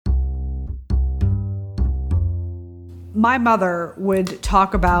My mother would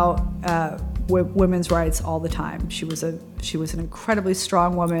talk about women's rights all the time. She was an incredibly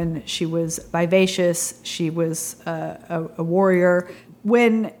strong woman. She was vivacious. She was a warrior.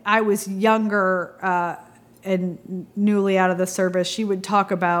 When I was younger and newly out of the service, she would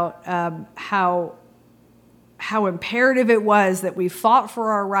talk about how imperative it was that we fought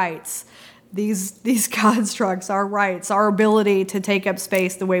for our rights. These constructs, our rights, our ability to take up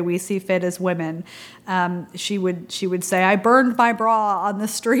space the way we see fit as women. She would say, I burned my bra on the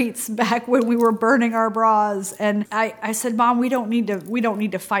streets back when we were burning our bras. And I said, Mom, we don't need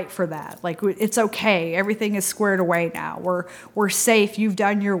to fight for that. Like, it's okay. Everything is squared away now. We're safe. You've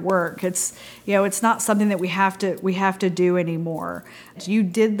done your work. It's not something that we have to do anymore. You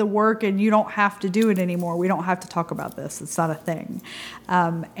did the work and you don't have to do it anymore. We don't have to talk about this. It's not a thing.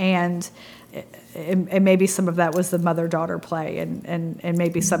 And maybe some of that was the mother-daughter play, and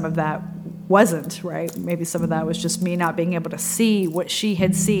maybe some of that wasn't, right? Maybe some of that was just me not being able to see what she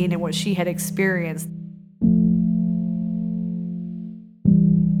had seen and what she had experienced.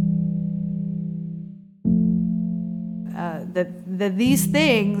 That these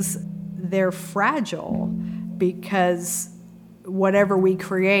things, they're fragile because whatever we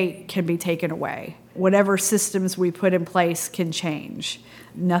create can be taken away. Whatever systems we put in place can change.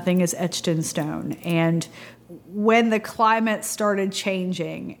 Nothing is etched in stone. And when the climate started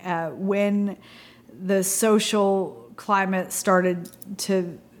changing, when the social climate started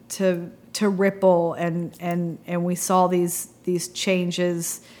to ripple, and we saw these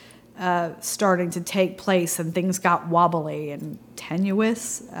changes starting to take place, and things got wobbly and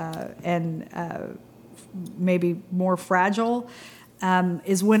tenuous and maybe more fragile,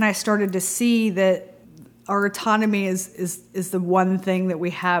 is when I started to see that our autonomy is the one thing that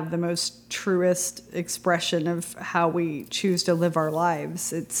we have, the most truest expression of how we choose to live our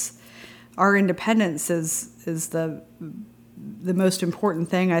lives. It's our independence is the most important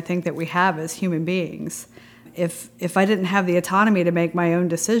thing I think that we have as human beings. If I didn't have the autonomy to make my own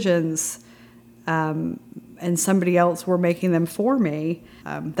decisions, and somebody else were making them for me,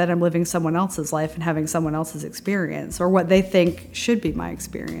 then I'm living someone else's life and having someone else's experience, or what they think should be my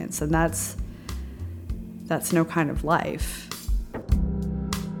experience, and that's no kind of life.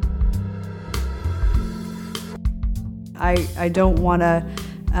 I don't want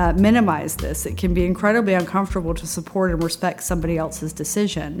to minimize this. It can be incredibly uncomfortable to support and respect somebody else's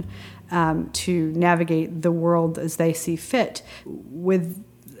decision to navigate the world as they see fit, with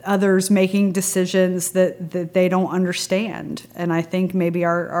others making decisions that they don't understand. And I think maybe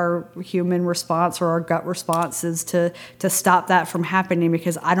our human response or our gut response is to stop that from happening,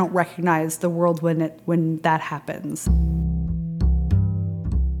 because I don't recognize the world when that happens.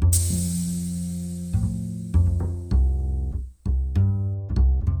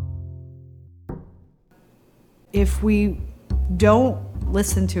 If we don't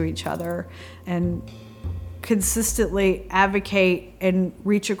listen to each other and consistently advocate and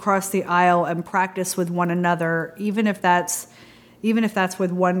reach across the aisle and practice with one another, even if that's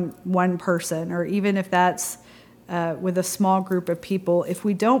with one person, or even if that's with a small group of people, if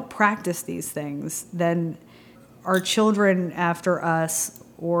we don't practice these things, then our children after us,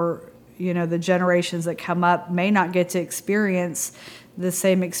 or the generations that come up, may not get to experience the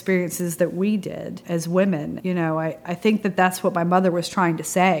same experiences that we did as women. I think that's what my mother was trying to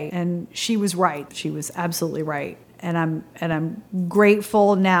say, and she was right. She was absolutely right. And I'm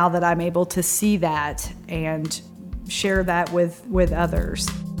grateful now that I'm able to see that and share that with others.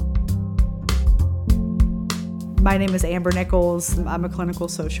 My name is Amber Nichols. I'm a clinical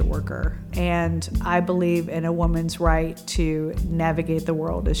social worker, and I believe in a woman's right to navigate the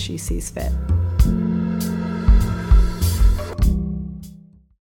world as she sees fit.